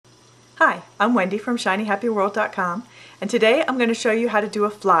Hi, I'm Wendy from ShinyHappyWorld.com, and today I'm going to show you how to do a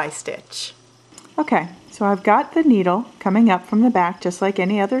fly stitch. Okay, so I've got the needle coming up from the back just like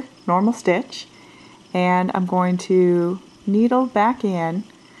any other normal stitch, and I'm going to needle back in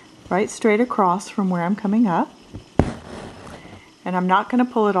right straight across from where I'm coming up, and I'm not going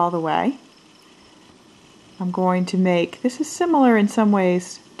to pull it all the way. I'm going to make, this is similar in some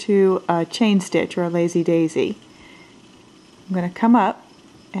ways to a chain stitch or a lazy daisy. I'm going to come up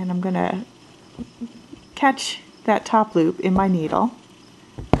and I'm going to catch that top loop in my needle.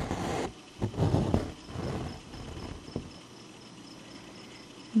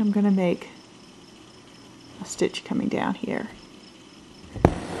 And I'm going to make a stitch coming down here.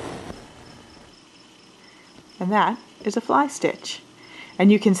 And that is a fly stitch.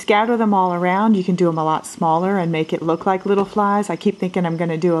 And you can scatter them all around. You can do them a lot smaller and make it look like little flies. I keep thinking I'm going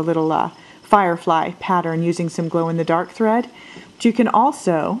to do a little firefly pattern using some glow-in-the-dark thread. But you can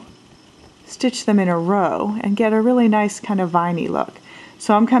also stitch them in a row and get a really nice kind of viney look.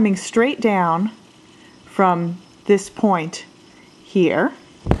 So I'm coming straight down from this point here.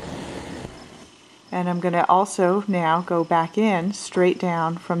 And I'm going to also now go back in straight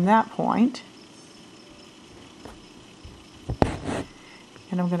down from that point.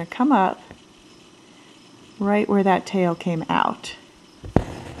 And I'm going to come up right where that tail came out.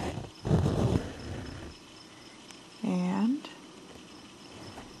 And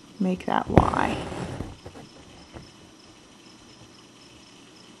make that Y.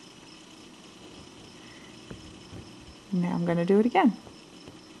 Now I'm going to do it again.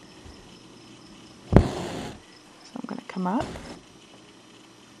 So I'm going to come up,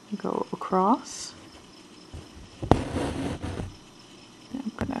 go across.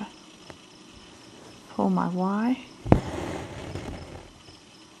 I'm going to pull my Y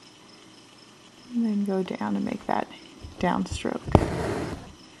and then go down and make that downstroke.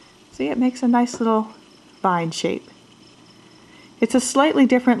 See, it makes a nice little vine shape. It's a slightly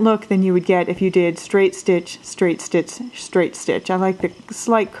different look than you would get if you did straight stitch, straight stitch, straight stitch. I like the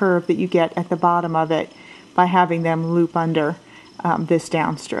slight curve that you get at the bottom of it by having them loop under this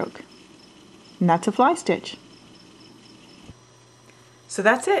downstroke. And that's a fly stitch. So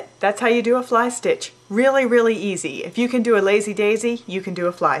that's it. That's how you do a fly stitch. Really, really easy. If you can do a lazy daisy, you can do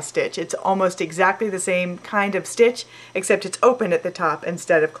a fly stitch. It's almost exactly the same kind of stitch, except it's open at the top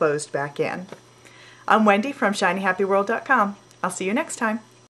instead of closed back in. I'm Wendy from ShinyHappyWorld.com. I'll see you next time.